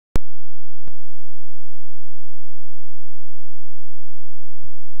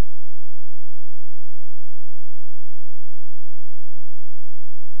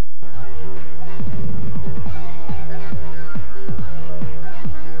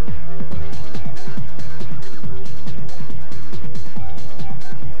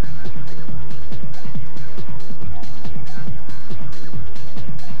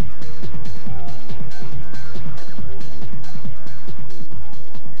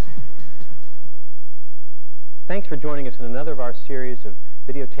Thanks for joining us in another of our series of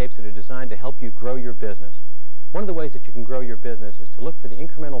videotapes that are designed to help you grow your business. One of the ways that you can grow your business is to look for the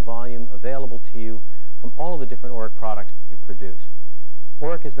incremental volume available to you from all of the different Oreck products we produce.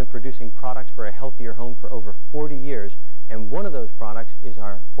 Oreck has been producing products for a healthier home for over 40 years, and one of those products is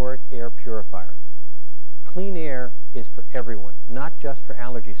our Oreck Air Purifier. Clean air is for everyone, not just for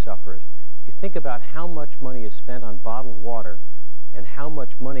allergy sufferers. You think about how much money is spent on bottled water and how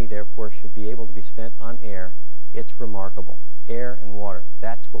much money, therefore, should be able to be spent on air. It's remarkable. Air and water,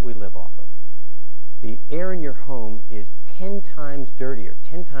 that's what we live off of. The air in your home is 10 times dirtier,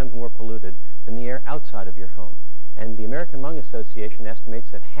 10 times more polluted than the air outside of your home. And the American Lung Association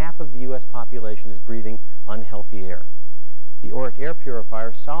estimates that half of the U.S. population is breathing unhealthy air. The Oreck Air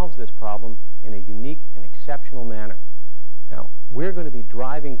Purifier solves this problem in a unique and exceptional manner. Now, we're going to be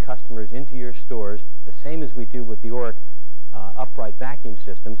driving customers into your stores the same as we do with the Oreck upright vacuum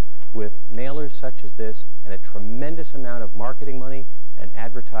systems, with mailers such as this and a tremendous amount of marketing money and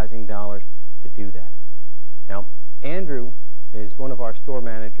advertising dollars to do that. Now, Andrew is one of our store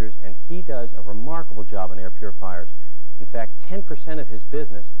managers, and he does a remarkable job on air purifiers. In fact, 10% of his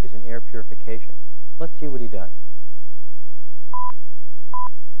business is in air purification. Let's see what he does.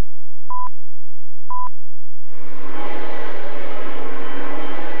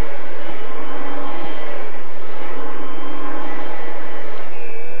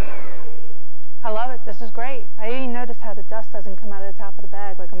 I love it. This is great. I even noticed how the dust doesn't come out of the top of the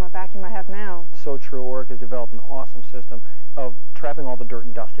bag like on my vacuum I have now. So true. Oreck has developed an awesome system of trapping all the dirt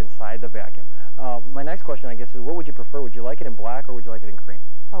and dust inside the vacuum. My next question, I guess, is what would you prefer? Would you like it in black or would you like it in cream?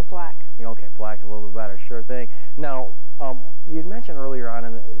 Oh, black. Okay, black's a little bit better. Sure thing. Now, you had mentioned earlier on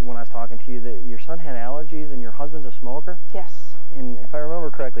when I was talking to you that your son had allergies and your husband's a smoker? Yes. And if I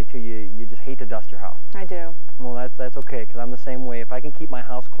remember correctly, too, you just hate to dust your house. I do. Well, that's okay, because I'm the same way. If I can keep my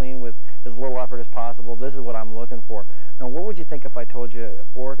house clean with as little effort as possible, this is what I'm looking for. Now, what would you think if I told you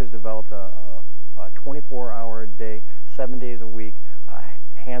Oreck has developed a 24-hour-a-day, 7 days a week,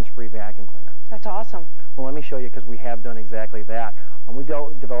 hands-free vacuum cleaner? That's awesome. Well, let me show you, because we have done exactly that. We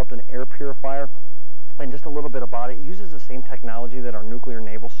developed an air purifier, and just a little bit about it. It uses the same technology that our nuclear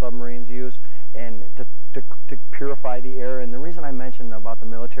naval submarines use, and to purify the air. And the reason I mentioned about the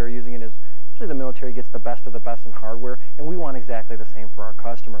military using it is usually the military gets the best of the best in hardware, and we want exactly the same for our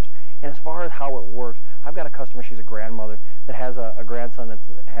customers. And as far as how it works, I've got a customer, she's a grandmother, that has a grandson that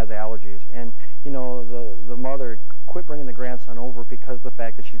has allergies. And, you know, the mother quit bringing the grandson over because of the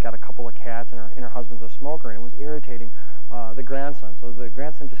fact that she's got a couple of cats and her husband's a smoker, and it was irritating the grandson. So the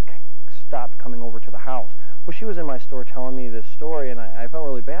grandson just stopped coming over to the house. Well, she was in my store telling me this story, and I felt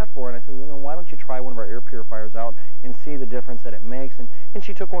really bad for her, and I said, well, why don't you try one of our air purifiers out and see the difference that it makes? And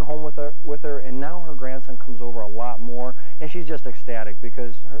she took one home with her, and now her grandson comes over a lot more, and she's just ecstatic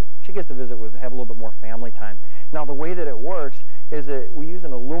because she gets to visit have a little bit more family time. Now, the way that it works is that we use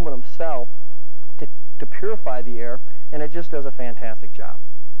an aluminum cell to purify the air, and it just does a fantastic job.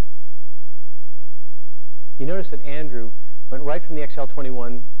 You notice that Andrew went right from the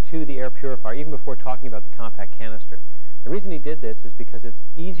XL21 to the air purifier, even before talking about the compact canister. The reason he did this is because it's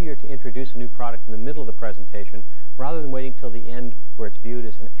easier to introduce a new product in the middle of the presentation rather than waiting till the end where it's viewed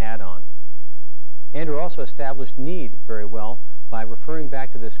as an add-on. Andrew also established need very well by referring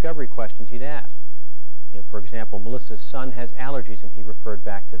back to the discovery questions he'd asked. For example, Melissa's son has allergies, and he referred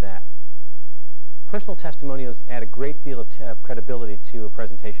back to that. Personal testimonials add a great deal of credibility to a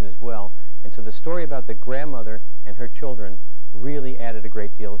presentation as well, and so the story about the grandmother and her children really added a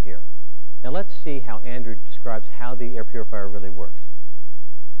great deal here. Now let's see how Andrew describes how the air purifier really works.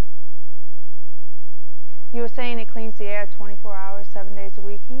 You were saying it cleans the air 24 hours, 7 days a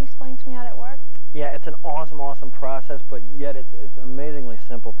week. Can you explain to me how that works? Yeah, it's an awesome process, but yet it's amazingly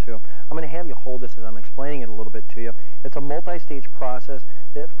simple too. I'm going to have you hold this as I'm explaining it a little bit to you. It's a multi-stage process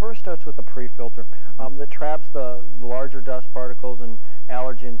that first starts with a pre-filter that traps the larger dust particles and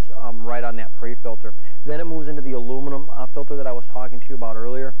allergens right on that pre-filter. Then it moves into the aluminum filter that I was talking to you about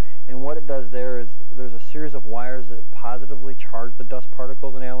earlier, and what it does there is there's a series of wires that positively charge the dust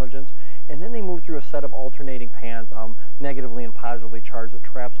particles and allergens, and then they move through a set of alternating pans, negatively and positively charged, that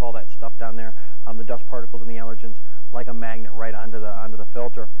traps all that stuff down there, the dust particles and the allergens, like a magnet right onto the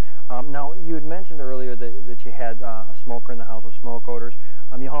filter. Now, you had mentioned earlier that you had a smoker in the house with smoke odors.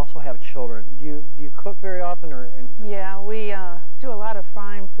 You also have children. Do you cook very often? Yeah, we do a lot of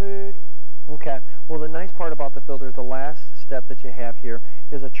frying food. Okay. Well, the nice part about the filter is the last step that you have here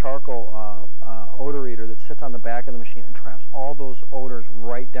is a charcoal odor eater that sits on the back of the machine and traps all those odors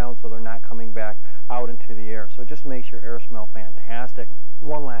right down so they're not coming back out into the air. So it just makes your air smell fantastic.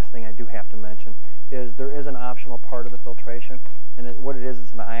 One last thing I do have to mention is there is an optional part of the filtration, and what it is,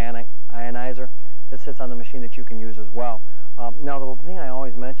 it's an ionizer. that sits on the machine that you can use as well. Now, the thing I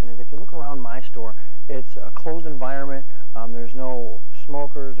always mention is if you look around my store, it's a closed environment. There's no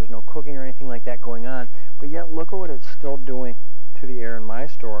smokers, there's no cooking or anything like that going on, but yet look at what it's still doing to the air in my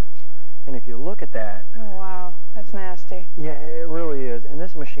store. And if you look at that... Oh, wow. That's nasty. Yeah, it really is. And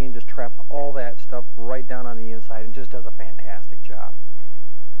this machine just traps all that stuff right down on the inside and just does a fantastic job.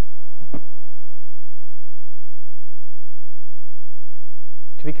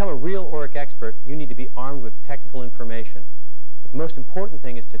 To become a real Oreck expert, you need to be armed with technical information. But the most important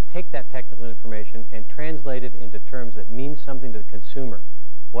thing is to take that technical information and translate it into terms that mean something to the consumer.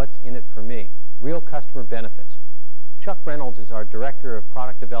 What's in it for me? Real customer benefits. Chuck Reynolds is our Director of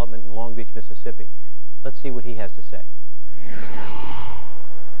Product Development in Long Beach, Mississippi. Let's see what he has to say.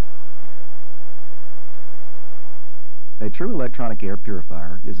 A true electronic air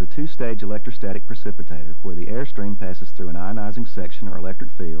purifier is a two-stage electrostatic precipitator where the airstream passes through an ionizing section or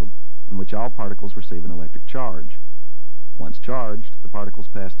electric field in which all particles receive an electric charge. Once charged, the particles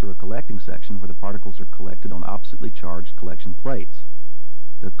pass through a collecting section where the particles are collected on oppositely charged collection plates.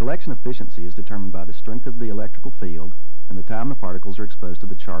 The collection efficiency is determined by the strength of the electrical field and the time the particles are exposed to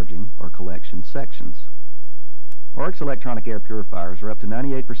the charging or collection sections. Oreck's electronic air purifiers are up to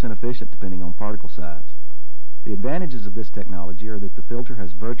 98% efficient depending on particle size. The advantages of this technology are that the filter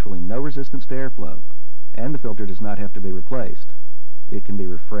has virtually no resistance to airflow, and the filter does not have to be replaced. It can be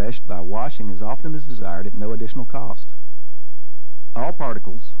refreshed by washing as often as desired at no additional cost. All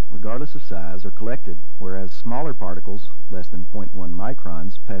particles, regardless of size, are collected, whereas smaller particles, less than 0.1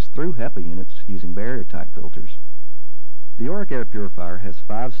 microns, pass through HEPA units using barrier-type filters. The Oreck air purifier has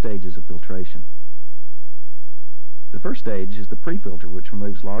 5 stages of filtration. The first stage is the pre-filter, which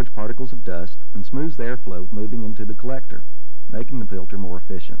removes large particles of dust and smooths the airflow moving into the collector, making the filter more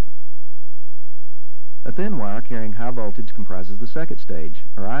efficient. A thin wire carrying high voltage comprises the second stage,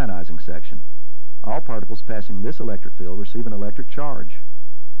 or ionizing section. All particles passing this electric field receive an electric charge.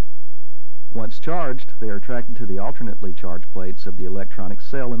 Once charged, they are attracted to the alternately charged plates of the electronic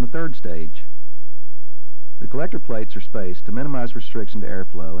cell in the third stage. The collector plates are spaced to minimize restriction to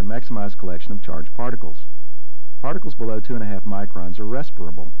airflow and maximize collection of charged particles. Particles below 2.5 microns are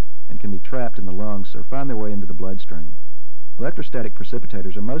respirable and can be trapped in the lungs or find their way into the bloodstream. Electrostatic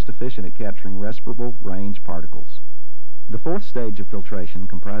precipitators are most efficient at capturing respirable range particles. The fourth stage of filtration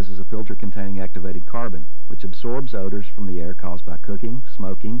comprises a filter containing activated carbon, which absorbs odors from the air caused by cooking,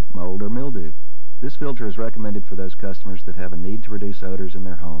 smoking, mold, or mildew. This filter is recommended for those customers that have a need to reduce odors in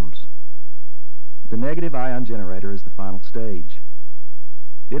their homes. The negative ion generator is the final stage.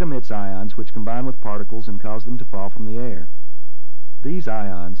 It emits ions which combine with particles and cause them to fall from the air. These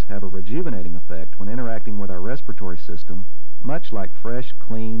ions have a rejuvenating effect when interacting with our respiratory system, much like fresh,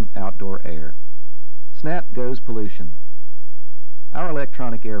 clean, outdoor air. Snap goes pollution. Our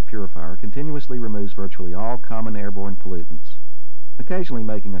electronic air purifier continuously removes virtually all common airborne pollutants, occasionally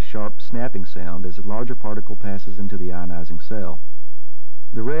making a sharp snapping sound as a larger particle passes into the ionizing cell.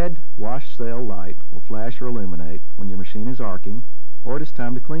 The red wash cell light will flash or illuminate when your machine is arcing or it is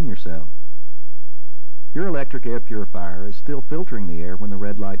time to clean your cell. Your electric air purifier is still filtering the air when the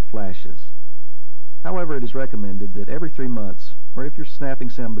red light flashes. However, it is recommended that every 3 months, or if your snapping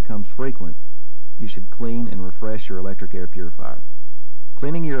sound becomes frequent, you should clean and refresh your electric air purifier.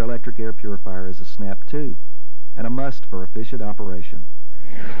 Cleaning your electric air purifier is a snap too, and a must for efficient operation.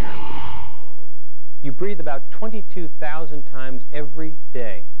 You breathe about 22,000 times every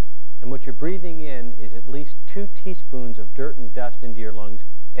day, and what you're breathing in is at least 2 teaspoons of dirt and dust into your lungs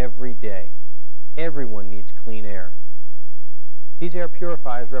every day. Everyone needs clean air. These air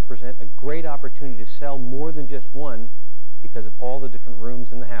purifiers represent a great opportunity to sell more than just one because of all the different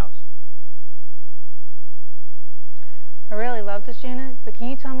rooms in the house. I really love this unit, but can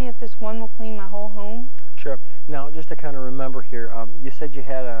you tell me if this one will clean my whole home? Sure. Now, just to kind of remember here, you said you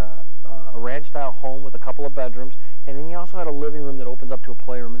had a ranch-style home with a couple of bedrooms, and then you also had a living room that opens up to a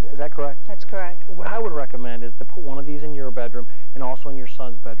playroom. Is that correct? That's correct. What I would recommend is to put one of these in your bedroom and also in your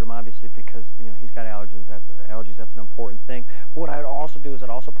son's bedroom, obviously, because he's got allergies. That's an important thing. But what I'd also do is I'd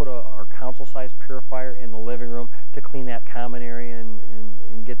also put our console-sized purifier in the living room to clean that common area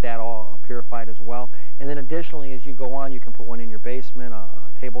and get that all purified as well. And then additionally, as you go on, you can put one in your basement, a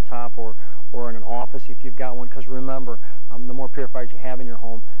tabletop, or in an office if you've got one. Because remember, the more purifiers you have in your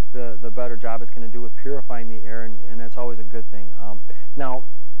home, the better job it's going to do with purifying the air, and that's always a good thing. Now,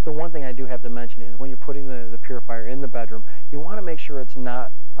 the one thing I do have to mention is when you're putting the purifier in the bedroom, you want to make sure it's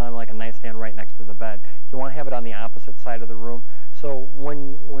not on like a nightstand right next to the bed. You want to have it on the opposite side of the room. So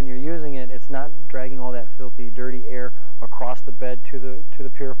when you're using it, it's not dragging all that filthy, dirty air across the bed to the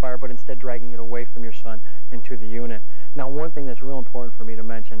purifier, but instead dragging it away from your son into the unit. Now, one thing that's real important for me to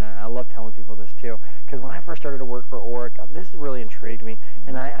mention, and I love telling people this too, because when I first started to work for Oreck, this really intrigued me,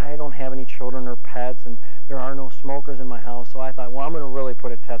 and I don't have any children or pets, and there are no smokers in my house, so I thought, well, I'm going to really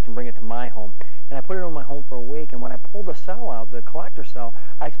put a test and bring it to my home. And I put it in my home for a week, and when I pulled the cell out, the collector cell,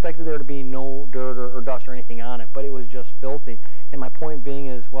 I expected there to be no dirt or dust or anything on it, but it was just filthy. And my point being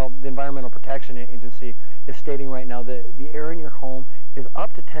is, well, the Environmental Protection Agency is stating right now that the air in your home is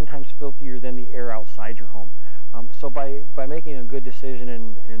up to 10 times filthier than the air outside your home. So by making a good decision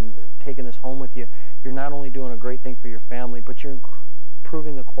and taking this home with you, you're not only doing a great thing for your family, but you're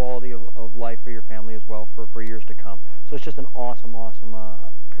improving the quality of life for your family as well for years to come. So it's just an awesome, awesome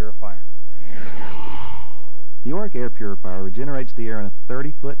purifier. The Oreck air purifier regenerates the air in a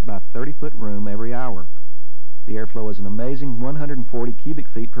 30-foot by 30-foot room every hour. The airflow is an amazing 140 cubic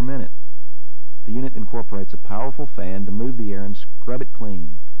feet per minute. The unit incorporates a powerful fan to move the air and scrub it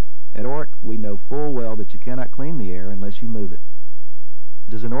clean. At Oreck, we know full well that you cannot clean the air unless you move it.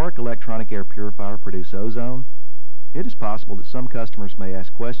 Does an Oreck electronic air purifier produce ozone? It is possible that some customers may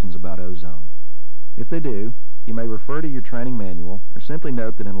ask questions about ozone. If they do, you may refer to your training manual or simply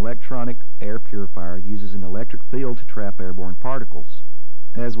note that an electronic air purifier uses an electric field to trap airborne particles.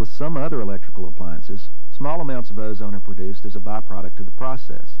 As with some other electrical appliances, small amounts of ozone are produced as a byproduct of the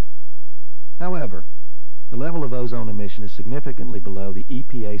process. However, the level of ozone emission is significantly below the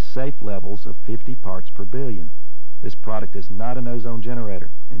EPA's safe levels of 50 parts per billion. This product is not an ozone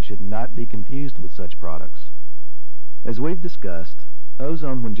generator and should not be confused with such products. As we've discussed,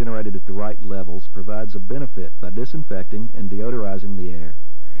 ozone, when generated at the right levels, provides a benefit by disinfecting and deodorizing the air.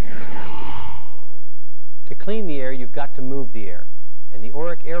 To clean the air, you've got to move the air, and the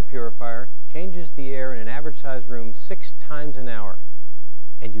Oreck air purifier changes the air in an average-sized room 6 times an hour.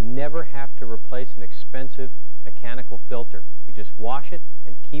 And you never have to replace an expensive mechanical filter. You just wash it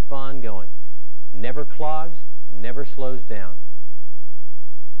and keep on going. Never clogs, and never slows down.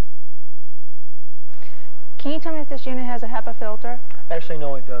 Can you tell me if this unit has a HEPA filter? Actually,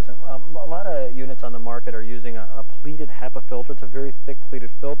 no, it doesn't. A lot of units on the market are using a pleated HEPA filter. It's a very thick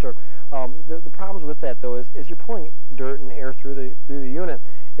pleated filter. The problems with that, though, is you're pulling dirt and air through the unit.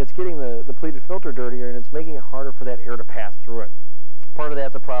 It's getting the pleated filter dirtier, and it's making it harder for that air to pass through it. Part of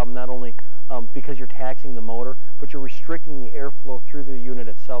that's a problem not only because you're taxing the motor, but you're restricting the airflow through the unit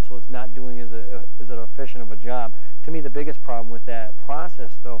itself, so it's not doing as efficient of a job. To me, the biggest problem with that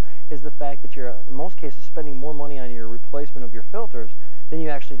process, though, is the fact that you're, in most cases, spending more money on your replacement of your filters than you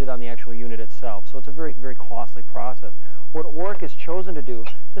actually did on the actual unit itself. So it's a very, very costly process. What Oreck has chosen to do,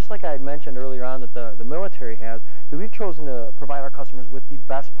 just like I had mentioned earlier on that the military has, is we've chosen to provide our customers with the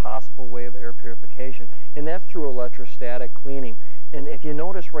best possible way of air purification, and that's through electrostatic cleaning. And if you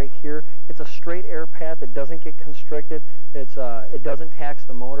notice right here, it's a straight air path that doesn't get constricted. It doesn't tax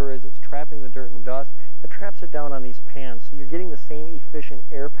the motor as it's trapping the dirt and dust. It traps it down on these pans, so you're getting the same efficient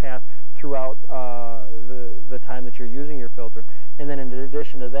air path throughout the time that you're using your filter. And then in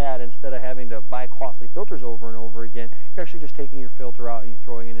addition to that, instead of having to buy costly filters over and over again, you're actually just taking your filter out and you're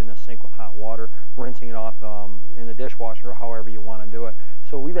throwing it in a sink with hot water, rinsing it off in the dishwasher or however you want to do it.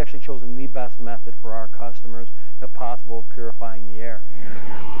 So we've actually chosen the best method for our customers, if possible, of purifying the air.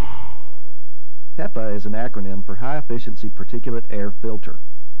 HEPA is an acronym for High Efficiency Particulate Air Filter.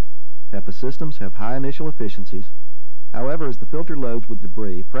 HEPA systems have high initial efficiencies. However, as the filter loads with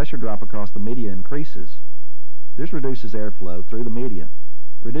debris, pressure drop across the media increases. This reduces airflow through the media,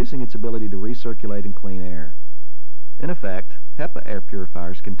 reducing its ability to recirculate and clean air. In effect, HEPA air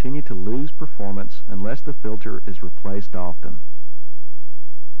purifiers continue to lose performance unless the filter is replaced often.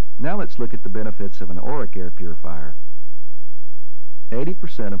 Now let's look at the benefits of an Oreck air purifier.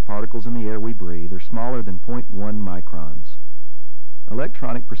 80% of particles in the air we breathe are smaller than 0.1 microns.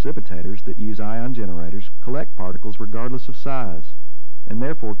 Electronic precipitators that use ion generators collect particles regardless of size, and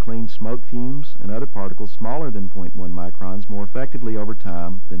therefore clean smoke fumes and other particles smaller than 0.1 microns more effectively over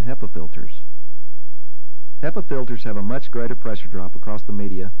time than HEPA filters. HEPA filters have a much greater pressure drop across the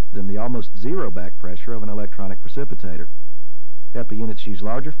media than the almost zero back pressure of an electronic precipitator. HEPA units use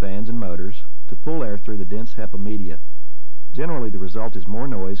larger fans and motors to pull air through the dense HEPA media. Generally, the result is more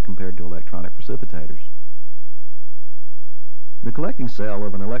noise compared to electronic precipitators. The collecting cell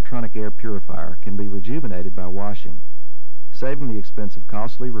of an electronic air purifier can be rejuvenated by washing, saving the expense of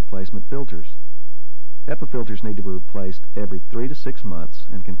costly replacement filters. HEPA filters need to be replaced every 3 to 6 months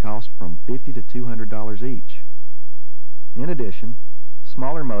and can cost from $50 to $200 each. In addition,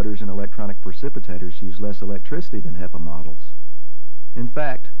 smaller motors in electronic precipitators use less electricity than HEPA models. In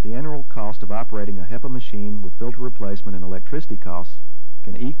fact, the annual cost of operating a HEPA machine with filter replacement and electricity costs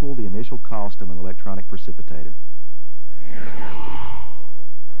can equal the initial cost of an electronic precipitator.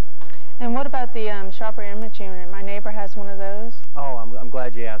 And what about the shopper image unit? My neighbor has one of those. Oh, I'm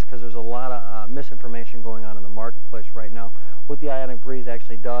glad you asked, because there's a lot of misinformation going on in the marketplace right now. What the Ionic Breeze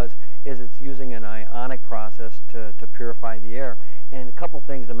actually does is it's using an ionic process to purify the air. And a couple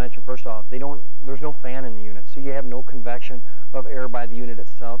things to mention. First off, there's no fan in the unit, so you have no convection of air by the unit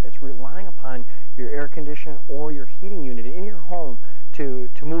itself. It's relying upon your air conditioner or your heating unit in your home to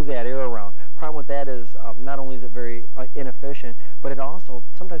move that air around. Problem with that is not only is it very inefficient, but it also,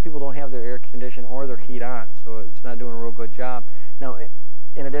 sometimes people don't have their air conditioner or their heat on, so it's not doing a real good job. Now,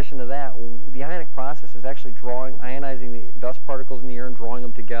 in addition to that, the ionic process is actually ionizing the dust particles in the air and drawing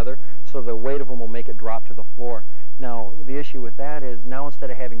them together, so the weight of them will make it drop to the floor. Now, the issue with that is now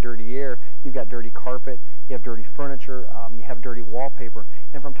instead of having dirty air, you've got dirty carpet, you have dirty furniture, you have dirty wallpaper.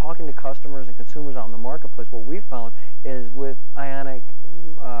 And from talking to customers and consumers out in the marketplace, what we found is with ionic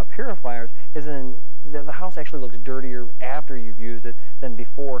purifiers is the house actually looks dirtier after you've used it than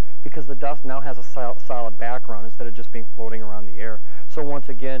before, because the dust now has a solid background instead of just being floating around the air. So once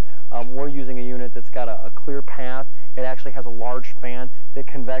again, we're using a unit that's got a clear path. It actually has a large fan that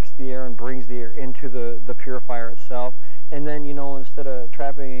convects the air and brings the air into the purifier itself. And then, you know, instead of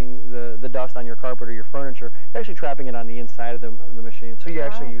trapping the dust on your carpet or your furniture, you're actually trapping it on the inside of the machine. So you're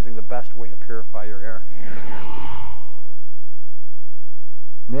actually using the best way to purify your air.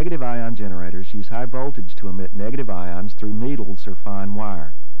 Negative ion generators use high voltage to emit negative ions through needles or fine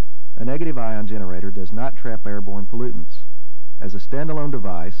wire. A negative ion generator does not trap airborne pollutants. As a standalone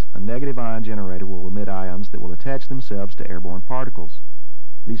device, a negative ion generator will emit ions that will attach themselves to airborne particles.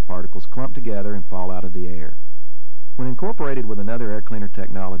 These particles clump together and fall out of the air. When incorporated with another air cleaner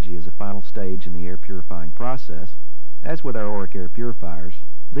technology as a final stage in the air purifying process, as with our Oreck air purifiers,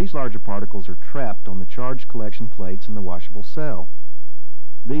 these larger particles are trapped on the charge collection plates in the washable cell.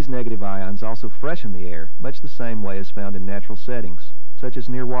 These negative ions also freshen the air, much the same way as found in natural settings, such as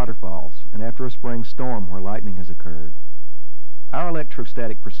near waterfalls and after a spring storm where lightning has occurred. Our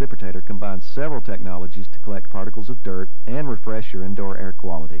electrostatic precipitator combines several technologies to collect particles of dirt and refresh your indoor air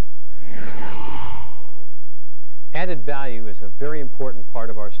quality. Added value is a very important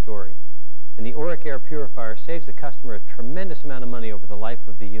part of our story, and the Oreck air purifier saves the customer a tremendous amount of money over the life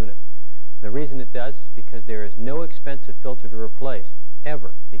of the unit. The reason it does is because there is no expensive filter to replace,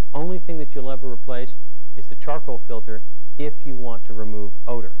 ever. The only thing that you'll ever replace is the charcoal filter if you want to remove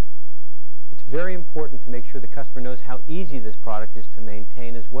odor. It's very important to make sure the customer knows how easy this product is to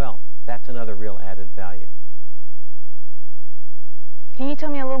maintain as well. That's another real added value. Can you tell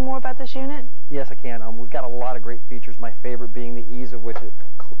me a little more about this unit? Yes, I can. We've got a lot of great features, my favorite being the ease of which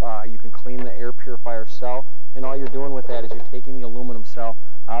you can clean the air purifier cell, and all you're doing with that is you're taking the aluminum cell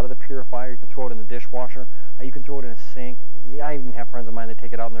out of the purifier. You can throw it in the dishwasher, you can throw it in a sink. I even have friends of mine that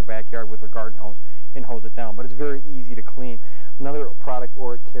take it out in their backyard with their garden hose and hose it down, but it's very easy to clean. Another product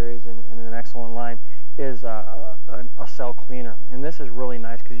Oreck carries in an excellent line is a cell cleaner, and this is really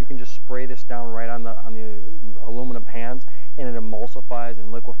nice because you can just spray this down right on the aluminum pans, and it emulsifies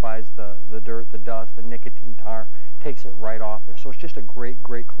and liquefies the dirt, the dust, the nicotine tar, takes it right off there. So it's just a great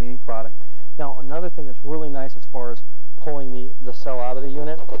cleaning product. Now, another thing that's really nice as far as pulling the cell out of the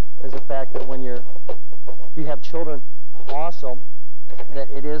unit is the fact that when you have children also, that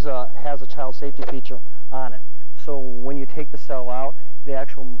it has a child safety feature on it. So when you take the cell out, the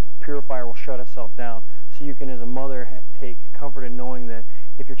actual purifier will shut itself down. So you can, as a mother, take comfort in knowing that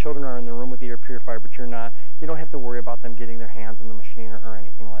if your children are in the room with the air purifier but you're not, you don't have to worry about them getting their hands in the machine or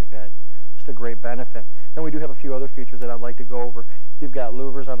anything like that. Just a great benefit. Then we do have a few other features that I'd like to go over. You've got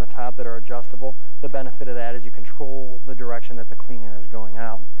louvers on the top that are adjustable. The benefit of that is you control the direction that the clean air is going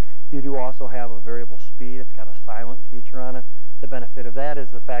out. You do also have a variable speed. It's got a silent feature on it. The benefit of that is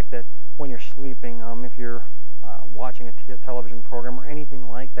the fact that when you're sleeping, if you're watching a television program or anything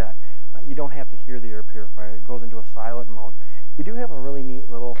like that, you don't have to hear the air purifier. It goes into a silent mode. You do have a really neat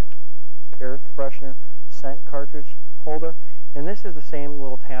little air freshener scent cartridge holder, and this is the same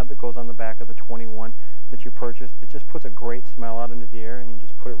little tab that goes on the back of the 21 that you purchased. It just puts a great smell out into the air, and you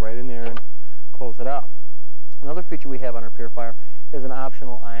just put it right in there and close it up. Another feature we have on our purifier is an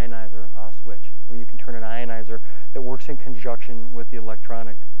optional ionizer switch, where you can turn an ionizer that works in conjunction with the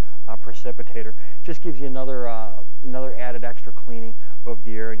electronic precipitator. Just gives you another added extra cleaning of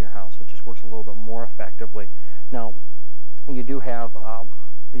the air in your house. It just works a little bit more effectively. Now, you do have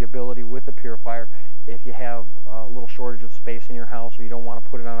the ability with the purifier, if you have a little shortage of space in your house or you don't want to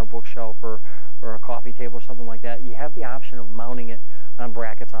put it on a bookshelf or a coffee table or something like that, you have the option of mounting it on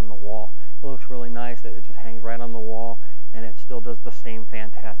brackets on the wall. It looks really nice. It just hangs right on the wall, and it still does the same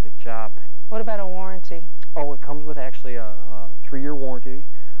fantastic job. What about a warranty? Oh, it comes with actually a 3-year warranty.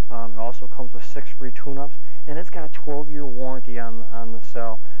 It also also comes with 6 free tune-ups, and it's got a 12-year warranty on the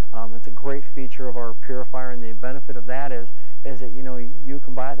cell. It's a great feature of our purifier, and the benefit of that is that you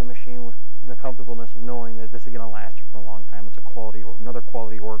can buy the machine with the comfortableness of knowing that this is going to last you for a long time. It's another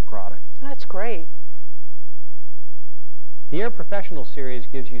quality Oreck product. That's great. The Air Professional series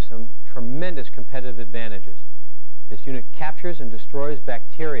gives you some tremendous competitive advantages. This unit captures and destroys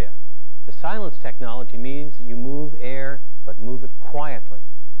bacteria. The silence technology means that you move air, but move it quietly.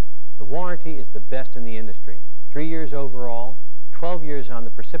 The warranty is the best in the industry. 3 years overall, 12 years on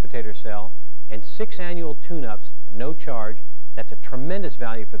the precipitator cell, and 6 annual tune-ups at no charge. That's a tremendous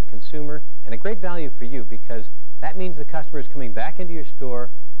value for the consumer and a great value for you, because that means the customer is coming back into your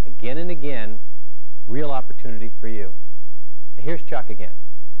store again and again. Real opportunity for you. Now here's Chuck again.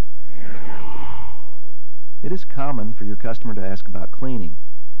 It is common for your customer to ask about cleaning.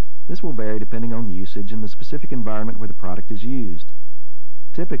 This will vary depending on usage and the specific environment where the product is used.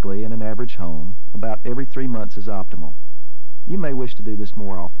 Typically, in an average home, about every 3 months is optimal. You may wish to do this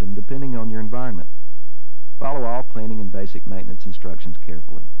more often depending on your environment. Follow all cleaning and basic maintenance instructions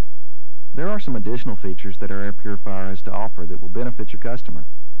carefully. There are some additional features that our air purifier has to offer that will benefit your customer.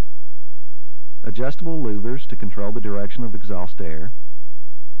 Adjustable louvers to control the direction of exhaust air,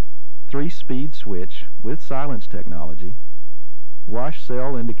 3-speed switch with silence technology, wash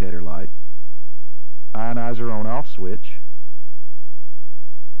cell indicator light, ionizer on-off switch,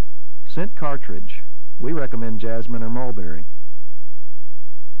 scent cartridge. We recommend jasmine or mulberry.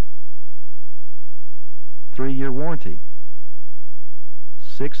 3-year warranty,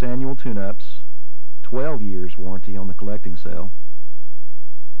 6 annual tune-ups, 12 years warranty on the collecting cell,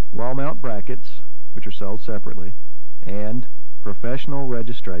 wall mount brackets, which are sold separately, and professional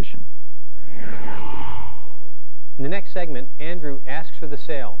registration. In the next segment, Andrew asks for the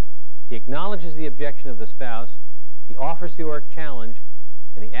sale. He acknowledges the objection of the spouse. He offers the Oreck challenge,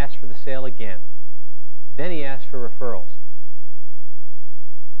 and he asks for the sale again. Then he asks for referrals.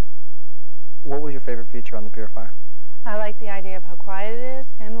 What was your favorite feature on the purifier? I like the idea of how quiet it is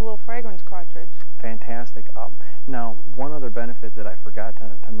and the little fragrance cartridge. Fantastic. Now, one other benefit that I forgot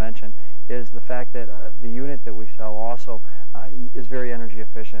to mention is the fact that the unit that we sell also is very energy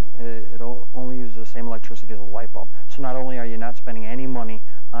efficient. It only uses the same electricity as a light bulb. So not only are you not spending any money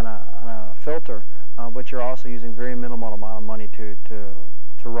on a filter, but you're also using very minimal amount of money to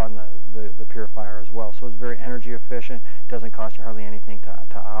run the purifier as well. So it's very energy efficient. Doesn't cost you hardly anything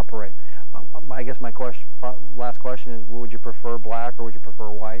to operate. I guess my last question is, would you prefer black or would you prefer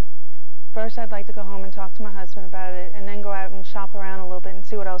white? First, I'd like to go home and talk to my husband about it, and then go out and shop around a little bit and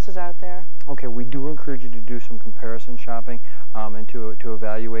see what else is out there. Okay, we do encourage you to do some comparison shopping and to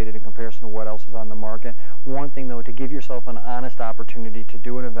evaluate it in comparison to what else is on the market. One thing, though, to give yourself an honest opportunity to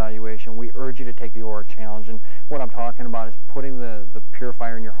do an evaluation, we urge you to take the Oreck challenge. And what I'm talking about is putting the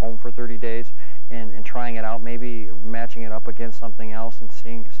purifier in your home for 30 days and trying it out, maybe matching it up against something else and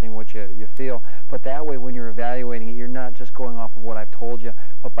seeing what you feel. But that way, when you're evaluating it, you're not just going off of what I've told you,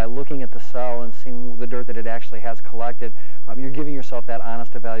 but by looking at the cell and seeing the dirt that it actually has collected, you're giving yourself that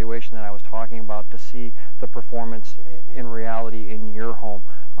honest evaluation that I was talking about to see the performance in reality in your home,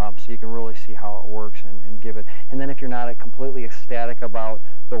 so you can really see how it works and give it. And then if you're not completely ecstatic about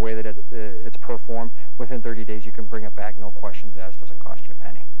the way that it's performed, within 30 days you can bring it back, no questions asked, doesn't cost you a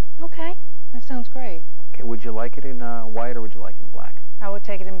penny. Okay, that sounds great. Okay, would you like it in white or would you like it in black? I would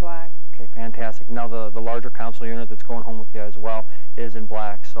take it in black. Okay, fantastic. Now the larger console unit that's going home with you as well is in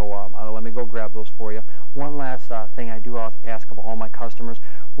black, so let me go grab those for you. One last thing I do ask of all my customers.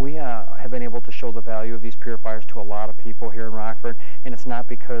 We have been able to show the value of these purifiers to a lot of people here in Rockford, and it's not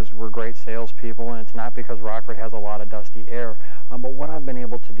because we're great salespeople, and it's not because Rockford has a lot of dusty air, but what I've been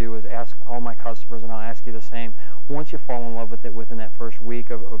able to do is ask all my customers, and I'll ask you the same, once you fall in love with it within that first week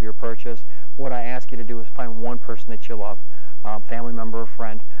of your purchase, what I ask you to do is find one person that you love, family member or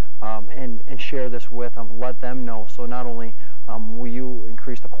friend, and share this with them. Let them know. So not only will you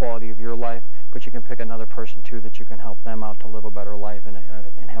increase the quality of your life, but you can pick another person too that you can help them out to live a better life and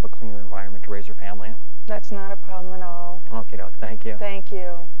have a cleaner environment to raise their family in. That's not a problem at all. Okay, Doc. Thank you. Thank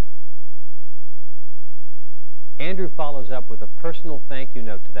you. Andrew follows up with a personal thank you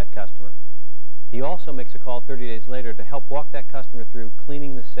note to that customer. He also makes a call 30 days later to help walk that customer through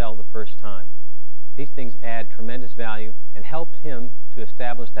cleaning the cell the first time. These things add tremendous value and help him to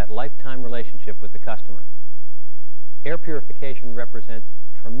establish that lifetime relationship with the customer. Air purification represents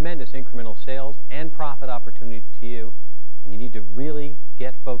tremendous incremental sales and profit opportunity to you, and you need to really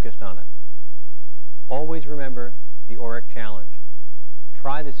get focused on it. Always remember the Oreck challenge.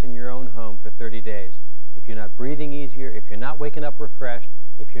 Try this in your own home for 30 days. If you're not breathing easier, if you're not waking up refreshed,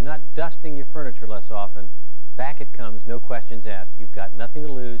 if you're not dusting your furniture less often, back it comes, no questions asked. You've got nothing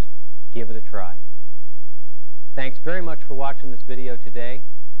to lose. Give it a try. Thanks very much for watching this video today.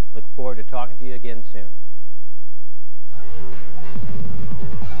 Look forward to talking to you again soon.